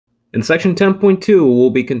In section 10.2, we'll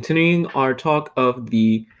be continuing our talk of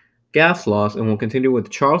the gas laws, and we'll continue with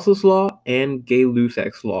Charles's law and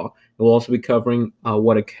Gay-Lussac's law. We'll also be covering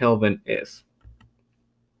what a Kelvin is.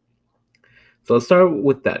 So let's start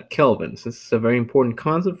with that, Kelvin. Since it's a very important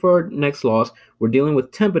concept for our next laws, we're dealing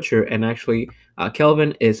with temperature, and actually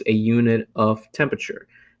Kelvin is a unit of temperature.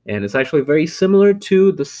 And it's actually very similar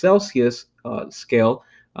to the Celsius scale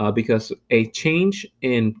because a change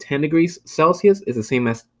in 10 degrees Celsius is the same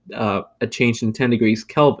as a change in 10 degrees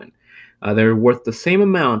Kelvin. They're worth the same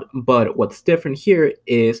amount, but what's different here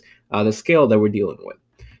is the scale that we're dealing with.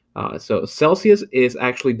 So Celsius is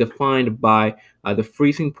actually defined by the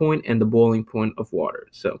freezing point and the boiling point of water.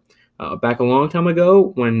 So back a long time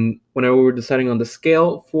ago, whenever we were deciding on the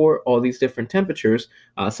scale for all these different temperatures,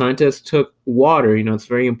 scientists took water. It's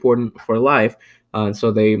very important for life.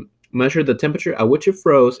 So they measured the temperature at which it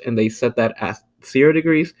froze, and they set that at 0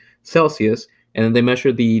 degrees Celsius. And then they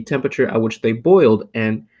measured the temperature at which they boiled,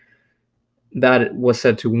 and that was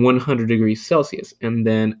set to 100 degrees Celsius. And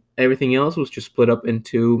then everything else was just split up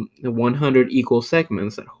into the 100 equal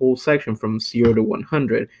segments, that whole section from 0 to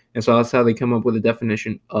 100. And so that's how they come up with the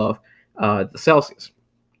definition of the Celsius.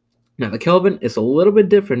 Now, the Kelvin is a little bit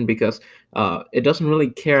different because it doesn't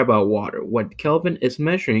really care about water. What Kelvin is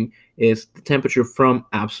measuring is the temperature from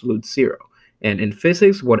absolute zero. And in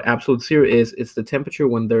physics, what absolute zero is, it's the temperature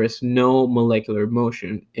when there is no molecular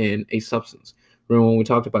motion in a substance. Remember when we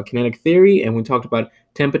talked about kinetic theory and we talked about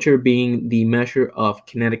temperature being the measure of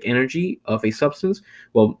kinetic energy of a substance?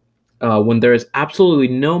 Well, when there is absolutely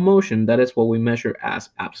no motion, that is what we measure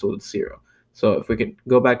as absolute zero. So if we could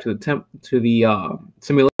go back to the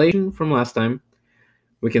simulation from last time,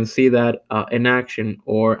 we can see that in action,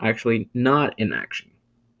 or actually not in action.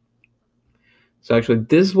 So actually,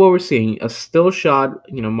 this is what we're seeing: a still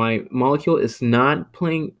shot. My molecule is not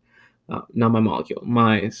playing. Not my molecule.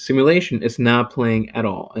 My simulation is not playing at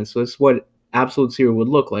all, and so this is what absolute zero would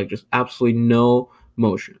look like: just absolutely no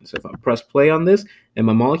motion. So if I press play on this and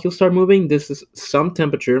my molecules start moving, this is some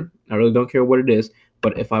temperature. I really don't care what it is.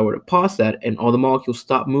 But if I were to pause that and all the molecules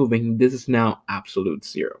stop moving, this is now absolute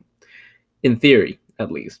zero. In theory,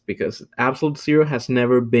 at least, because absolute zero has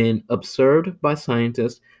never been observed by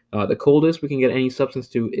scientists. The coldest we can get any substance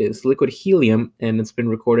to is liquid helium, and it's been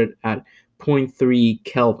recorded at 0.3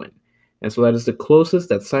 Kelvin. And so that is the closest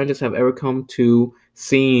that scientists have ever come to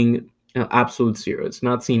seeing absolute zero. It's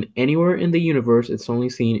not seen anywhere in the universe. It's only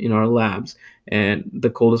seen in our labs. And the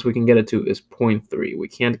coldest we can get it to is 0.3. We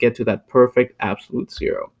can't get to that perfect absolute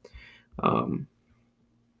zero. All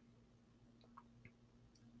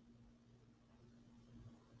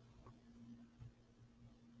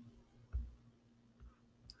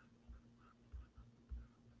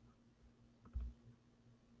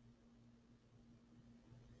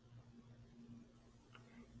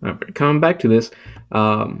right, coming back to this,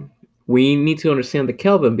 we need to understand the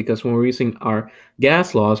Kelvin, because when we're using our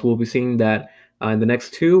gas laws, we'll be seeing that in the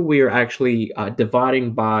next two, we are actually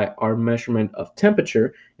dividing by our measurement of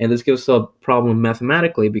temperature, and this gives us a problem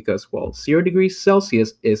mathematically because, well, 0 degrees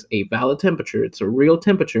Celsius is a valid temperature. It's a real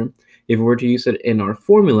temperature. If we were to use it in our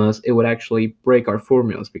formulas, it would actually break our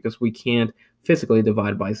formulas because we can't physically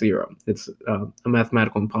divide by zero. It's a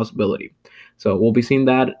mathematical impossibility. So we'll be seeing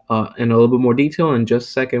that in a little bit more detail in just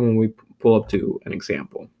a second when we pull up to an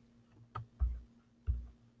example.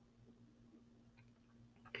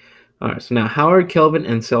 All right, so now how are Kelvin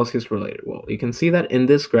and Celsius related? Well, you can see that in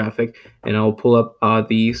this graphic, and I'll pull up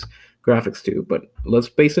these graphics too, but let's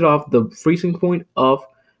base it off the freezing point of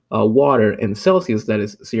water in Celsius, that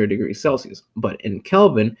is 0 degrees Celsius. But in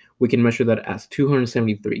Kelvin, we can measure that as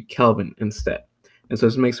 273 Kelvin instead. And so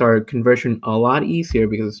this makes our conversion a lot easier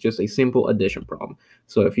because it's just a simple addition problem.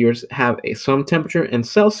 So if you have some temperature in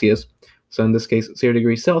Celsius, so in this case 0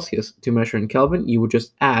 degrees Celsius, to measure in Kelvin, you would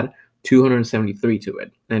just add 273 to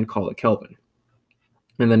it and call it Kelvin.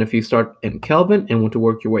 And then if you start in Kelvin and want to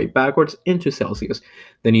work your way backwards into Celsius,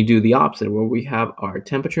 then you do the opposite, where we have our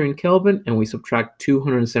temperature in Kelvin and we subtract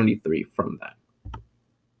 273 from that.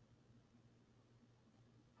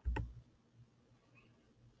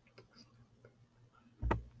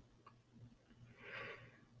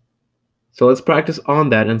 So let's practice on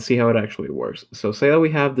that and see how it actually works. So say that we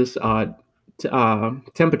have this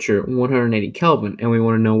temperature 180 Kelvin, and we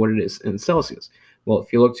want to know what it is in Celsius. Well,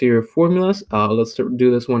 if you look to your formulas, let's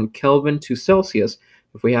do this one, Kelvin to Celsius.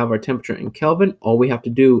 If we have our temperature in Kelvin, all we have to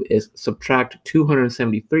do is subtract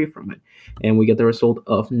 273 from it, and we get the result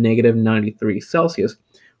of negative 93 Celsius,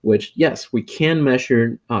 which, yes, we can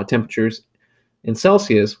measure temperatures in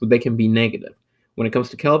Celsius, but they can be negative. When it comes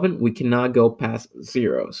to Kelvin, we cannot go past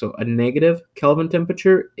zero, so a negative Kelvin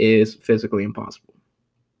temperature is physically impossible.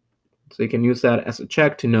 So you can use that as a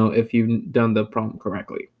check to know if you've done the problem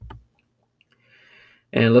correctly.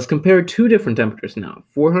 And let's compare two different temperatures now,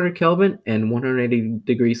 400 Kelvin and 180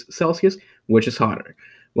 degrees Celsius, which is hotter?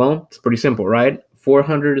 Well, it's pretty simple, right?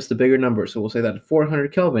 400 is the bigger number, so we'll say that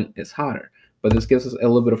 400 Kelvin is hotter. But this gives us a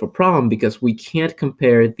little bit of a problem because we can't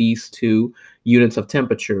compare these two units of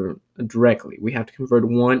temperature directly. We have to convert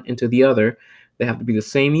one into the other. They have to be the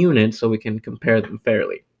same unit so we can compare them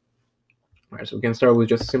fairly. All right, so we can start with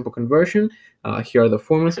just a simple conversion. Here are the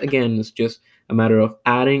formulas. Again, it's just a matter of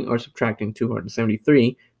adding or subtracting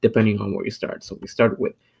 273 depending on where you start. So we start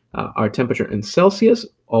with our temperature in Celsius.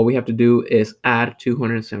 All we have to do is add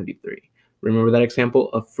 273. Remember that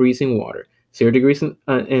example of freezing water. 0 degrees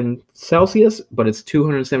in Celsius, but it's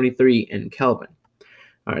 273 in Kelvin.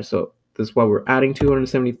 All right, so this is why we're adding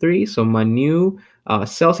 273. So my new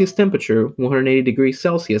Celsius temperature, 180 degrees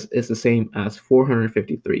Celsius, is the same as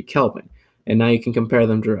 453 Kelvin. And now you can compare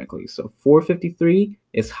them directly. So 453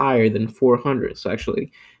 is higher than 400. So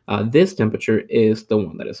actually, this temperature is the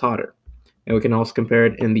one that is hotter. And we can also compare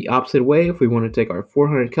it in the opposite way. If we want to take our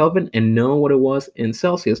 400 Kelvin and know what it was in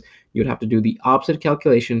Celsius, you'd have to do the opposite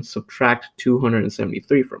calculation, subtract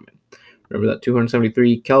 273 from it. Remember that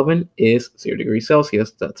 273 Kelvin is 0 degrees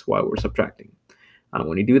Celsius. That's why we're subtracting.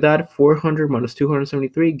 When you do that, 400 minus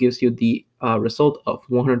 273 gives you the result of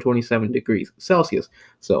 127 degrees Celsius.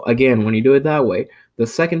 So again, when you do it that way, the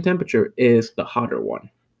second temperature is the hotter one.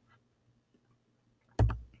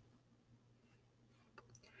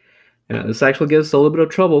 Now, this actually gives us a little bit of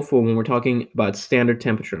trouble for when we're talking about standard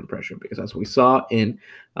temperature and pressure, because as we saw in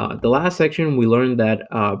the last section, we learned that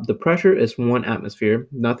the pressure is 1 atmosphere.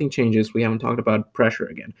 Nothing changes. We haven't talked about pressure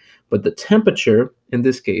again. But the temperature, in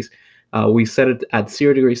this case, we set it at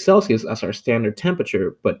 0 degrees Celsius as our standard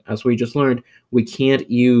temperature, but as we just learned, we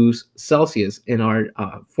can't use Celsius in our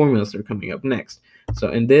formulas that are coming up next.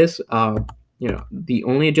 So in this, the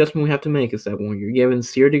only adjustment we have to make is that when you're given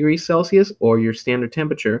 0 degrees Celsius or your standard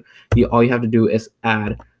temperature, all you have to do is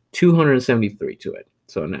add 273 to it.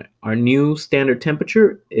 So now our new standard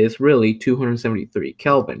temperature is really 273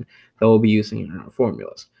 Kelvin that we'll be using in our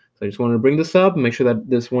formulas. So I just wanted to bring this up and make sure that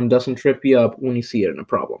this one doesn't trip you up when you see it in a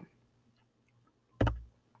problem.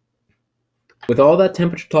 With all that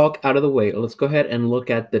temperature talk out of the way, let's go ahead and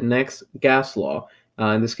look at the next gas law.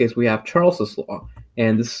 In this case, we have Charles's law,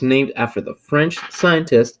 and this is named after the French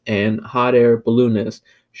scientist and hot air balloonist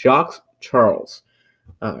Jacques Charles.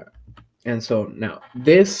 And so now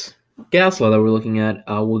this gas law that we're looking at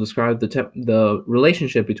will describe the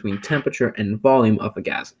relationship between temperature and volume of a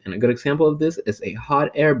gas. And a good example of this is a hot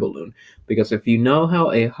air balloon, because if you know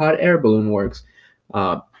how a hot air balloon works,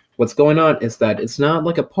 what's going on is that it's not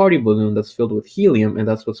like a party balloon that's filled with helium and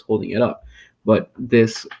that's what's holding it up. But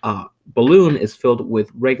this balloon is filled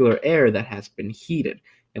with regular air that has been heated.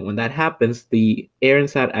 And when that happens, the air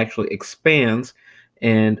inside actually expands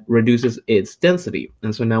and reduces its density.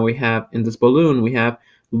 And so now we have, in this balloon, we have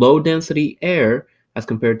low density air as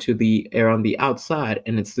compared to the air on the outside.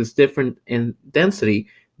 And it's this different in density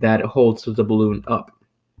that holds the balloon up.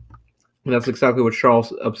 And that's exactly what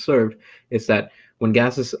Charles observed, is that when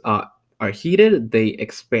gases are heated, they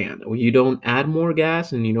expand. You don't add more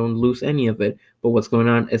gas and you don't lose any of it, but what's going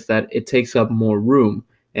on is that it takes up more room.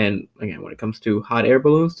 And again, when it comes to hot air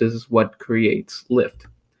balloons, this is what creates lift.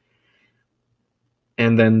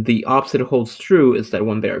 And then the opposite holds true, is that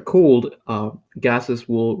when they are cooled, gases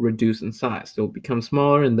will reduce in size. They'll become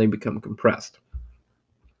smaller and they become compressed.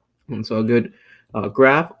 And so a good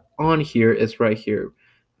graph on here is right here.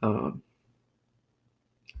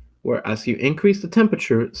 Where as you increase the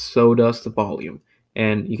temperature, so does the volume.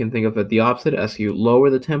 And you can think of it the opposite. As you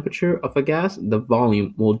lower the temperature of a gas, the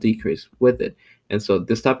volume will decrease with it. And so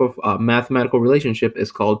this type of mathematical relationship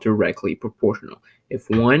is called directly proportional. If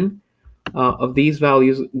one of these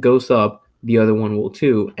values goes up, the other one will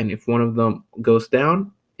too. And if one of them goes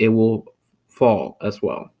down, it will fall as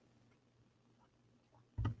well.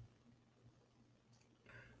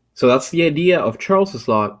 So that's the idea of Charles's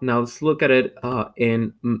law. Now let's look at it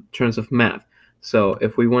in terms of math. So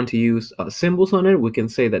if we want to use symbols on it, we can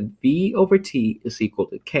say that V over T is equal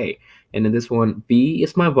to K. And in this one, V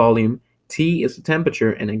is my volume, T is the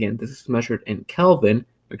temperature, and again, this is measured in Kelvin,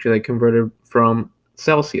 actually I converted from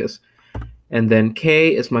Celsius. And then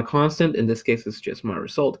K is my constant. In this case, it's just my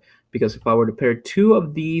result. Because if I were to pair two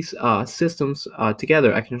of these systems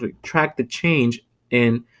together, I can actually track the change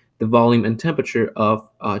in the volume and temperature of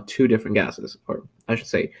two different gases, or I should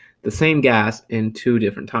say the same gas in two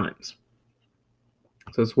different times.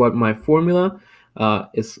 So it's what my formula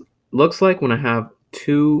looks like when I have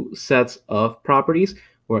two sets of properties,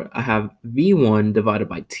 where I have V1 divided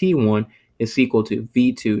by T1 is equal to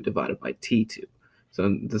V2 divided by T2. So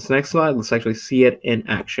in this next slide, let's actually see it in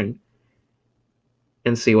action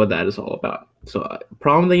and see what that is all about. So a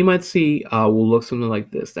problem that you might see will look something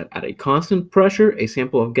like this, that at a constant pressure, a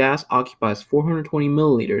sample of gas occupies 420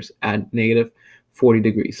 milliliters at negative 40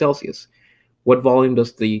 degrees Celsius. What volume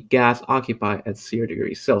does the gas occupy at 0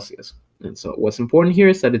 degrees Celsius? And so what's important here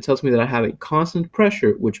is that it tells me that I have a constant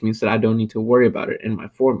pressure, which means that I don't need to worry about it in my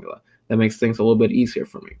formula. That makes things a little bit easier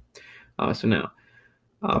for me. So now,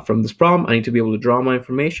 from this problem, I need to be able to draw my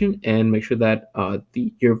information and make sure that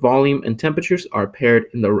your volume and temperatures are paired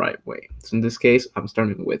in the right way. So in this case, I'm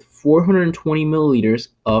starting with 420 milliliters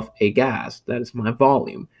of a gas. That is my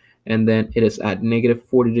volume. And then it is at negative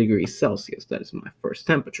 40 degrees Celsius. That is my first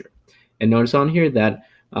temperature. And notice on here that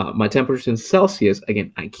my temperature in Celsius,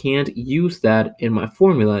 again, I can't use that in my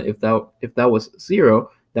formula. If that was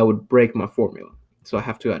 0, that would break my formula. So I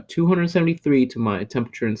have to add 273 to my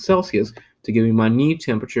temperature in Celsius to give me my new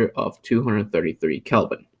temperature of 233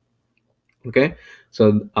 Kelvin. Okay,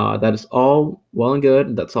 so that is all well and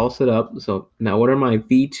good. That's all set up. So now what are my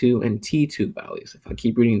V2 and T2 values? If I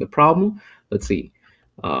keep reading the problem, let's see.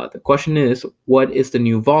 The question is, what is the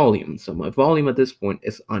new volume? So my volume at this point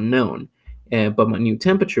is unknown, but my new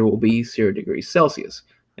temperature will be 0 degrees Celsius.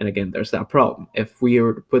 And again, there's that problem. If we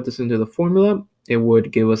were to put this into the formula, it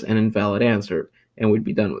would give us an invalid answer, and we'd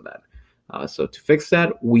be done with that. So to fix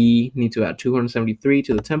that, we need to add 273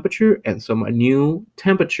 to the temperature, and so my new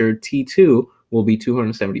temperature, T2, will be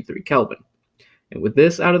 273 Kelvin. And with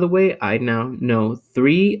this out of the way, I now know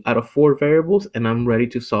 3 out of 4 variables, and I'm ready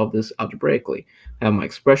to solve this algebraically. I have my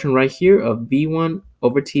expression right here of V1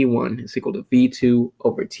 over T1 is equal to V2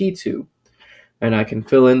 over T2. And I can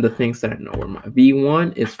fill in the things that I know, where my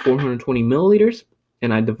V1 is 420 milliliters,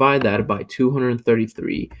 and I divide that by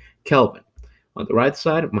 233 Kelvin. On the right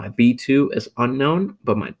side, my V2 is unknown,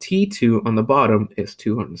 but my T2 on the bottom is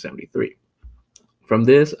 273. From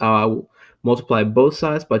this, I will multiply both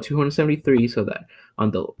sides by 273 so that on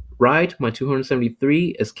the right, my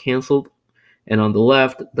 273 is canceled, and on the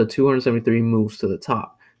left, the 273 moves to the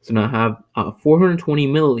top. So now I have 420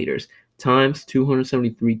 milliliters times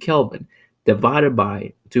 273 Kelvin divided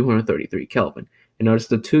by 233 Kelvin. And notice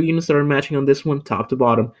the two units that are matching on this one, top to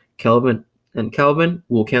bottom, Kelvin and Kelvin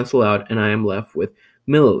will cancel out, and I am left with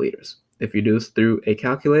milliliters. If you do this through a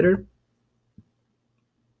calculator,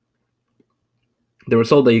 the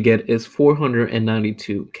result that you get is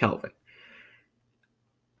 492 Kelvin.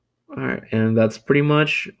 All right, and that's pretty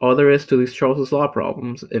much all there is to these Charles's Law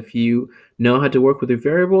problems. If you know how to work with your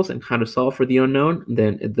variables and how to solve for the unknown,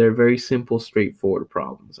 then they're very simple, straightforward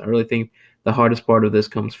problems. I really think the hardest part of this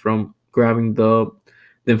comes from grabbing the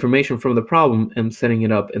information from the problem and setting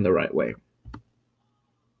it up in the right way.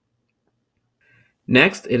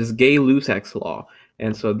 Next, it is Gay-Lussac's law.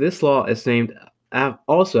 And so this law is named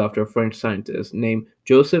also after a French scientist named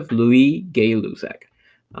Joseph Louis Gay-Lussac.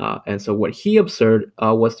 And so what he observed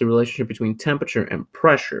was the relationship between temperature and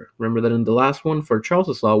pressure. Remember that in the last one for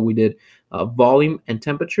Charles's law, we did volume and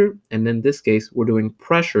temperature. And in this case, we're doing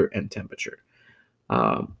pressure and temperature.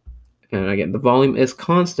 And again, the volume is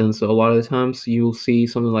constant. So a lot of the times you'll see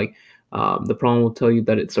something like the problem will tell you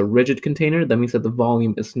that it's a rigid container. That means that the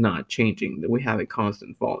volume is not changing, that we have a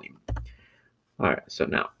constant volume. All right, so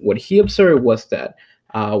now what he observed was that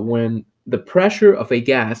when the pressure of a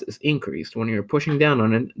gas is increased, when you're pushing down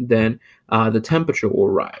on it, then the temperature will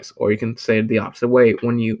rise. Or you can say it the opposite way.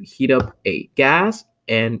 When you heat up a gas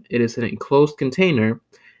and it is an enclosed container,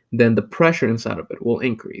 then the pressure inside of it will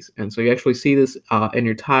increase. And so you actually see this in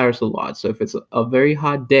your tires a lot. So if it's a very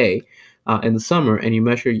hot day in the summer and you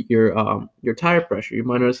measure your tire pressure, you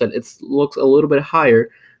might notice that it looks a little bit higher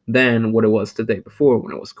than what it was the day before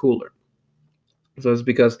when it was cooler. So it's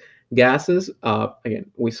because gases,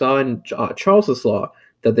 again, we saw in Charles's law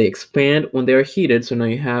that they expand when they are heated. So now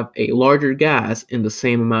you have a larger gas in the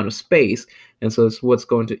same amount of space. And so it's what's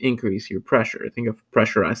going to increase your pressure. Think of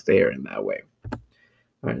pressurized air in that way.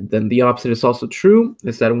 All right, then the opposite is also true,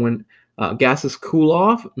 is that when gases cool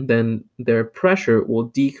off, then their pressure will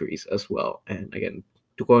decrease as well. And again,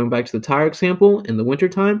 going back to the tire example, in the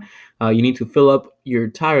wintertime, you need to fill up your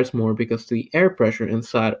tires more because the air pressure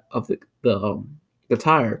inside of the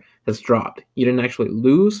tire has dropped. You didn't actually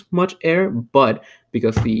lose much air, but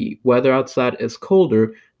because the weather outside is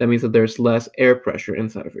colder, that means that there's less air pressure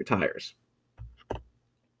inside of your tires.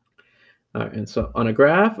 And so on a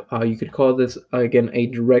graph, you could call this, again, a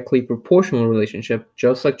directly proportional relationship,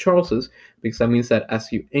 just like Charles's, because that means that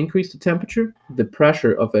as you increase the temperature, the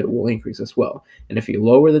pressure of it will increase as well. And if you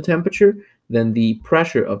lower the temperature, then the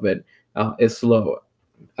pressure of it is low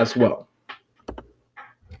as well.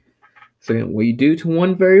 So again, what you do to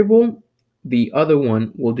one variable the other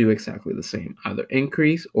one will do exactly the same, either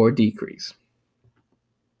increase or decrease.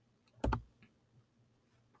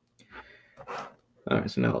 All right,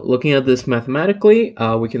 so now looking at this mathematically,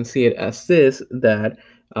 we can see it as this, that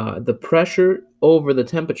the pressure over the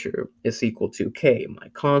temperature is equal to K, my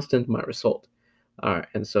constant, my result. All right,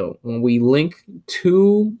 and so when we link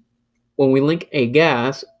a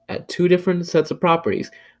gas at two different sets of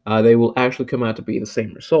properties, they will actually come out to be the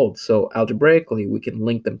same result. So algebraically, we can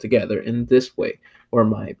link them together in this way, where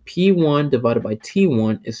my P1 divided by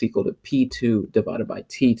T1 is equal to P2 divided by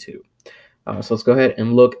T2. So let's go ahead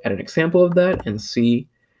and look at an example of that and see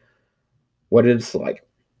what it's like.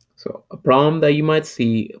 So a problem that you might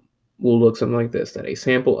see will look something like this, that a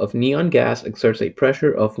sample of neon gas exerts a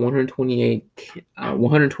pressure of 120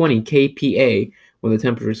 kPa when the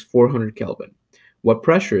temperature is 400 Kelvin. What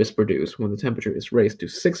pressure is produced when the temperature is raised to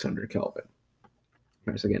 600 Kelvin? All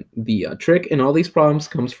right, so again, the trick in all these problems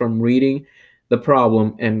comes from reading the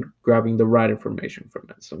problem and grabbing the right information from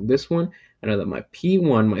it. So in this one, I know that my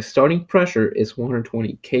P1, my starting pressure is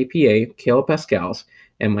 120 kPa, kilopascals,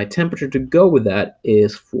 and my temperature to go with that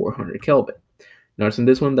is 400 Kelvin. Notice in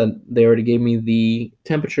this one that they already gave me the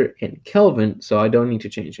temperature in Kelvin, so I don't need to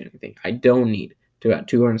change anything. I don't need to add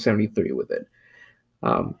 273 with it.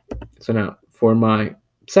 So now for my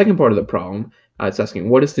second part of the problem, it's asking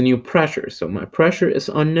what is the new pressure. So my pressure is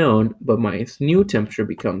unknown, but my new temperature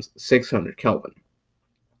becomes 600 Kelvin.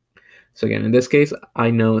 So again, in this case, I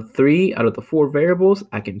know 3 out of the 4 variables.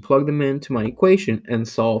 I can plug them into my equation and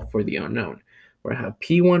solve for the unknown, where I have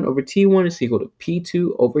P1 over T1 is equal to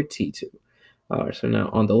P2 over T2. So now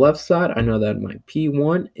on the left side, I know that my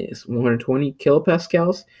P1 is 120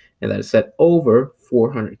 kilopascals, and that is set over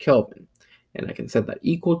 400 Kelvin. And I can set that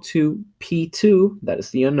equal to P2, that is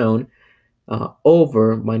the unknown,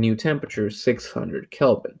 over my new temperature, 600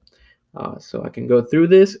 Kelvin. So I can go through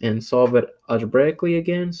this and solve it algebraically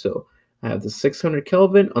again. So I have the 600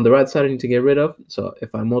 Kelvin. On the right side, I need to get rid of. So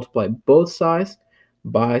if I multiply both sides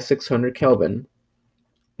by 600 Kelvin,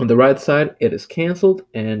 on the right side, it is canceled,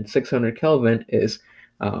 and 600 Kelvin is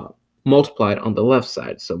multiplied on the left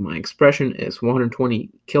side. So my expression is 120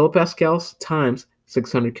 kilopascals times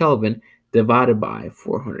 600 Kelvin divided by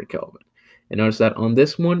 400 Kelvin. And notice that on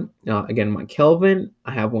this one, again, my Kelvin,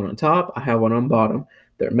 I have one on top, I have one on bottom.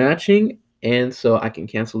 They're matching, and so I can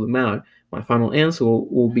cancel them out. My final answer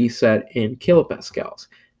will be set in kilopascals.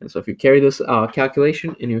 And so if you carry this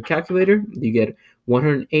calculation in your calculator, you get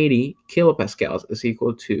 180 kilopascals is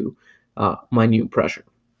equal to my new pressure.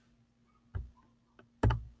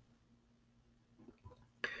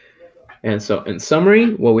 And so in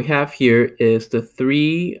summary, what we have here is the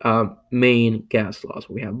three main gas laws.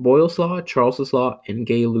 We have Boyle's law, Charles's law, and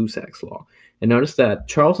Gay-Lussac's law. And notice that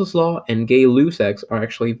Charles's law and Gay-Lussac's are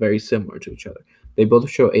actually very similar to each other. They both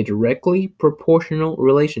show a directly proportional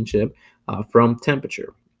relationship from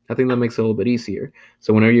temperature. I think that makes it a little bit easier.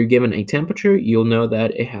 So whenever you're given a temperature, you'll know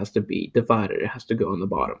that it has to be divided. It has to go on the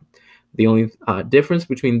bottom. The only difference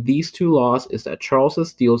between these two laws is that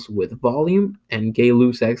Charles's deals with volume and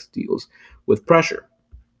Gay-Lussac's deals with pressure.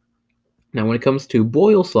 Now, when it comes to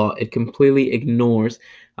Boyle's law, it completely ignores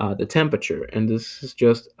the temperature, and this is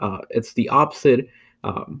just it's the opposite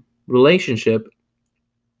relationship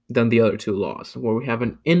than the other two laws, where we have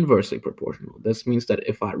an inversely proportional. This means that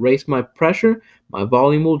if I raise my pressure, my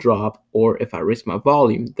volume will drop, or if I raise my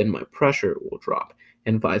volume, then my pressure will drop,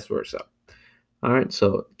 and vice versa. All right,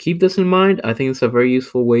 so keep this in mind. I think it's a very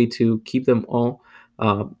useful way to keep them all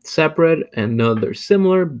separate and know they're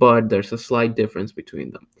similar, but there's a slight difference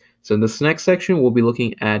between them. So in this next section, we'll be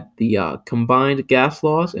looking at the combined gas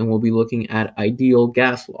laws, and we'll be looking at ideal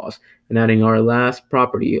gas laws and adding our last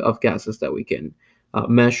property of gases that we can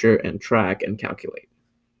measure and track and calculate.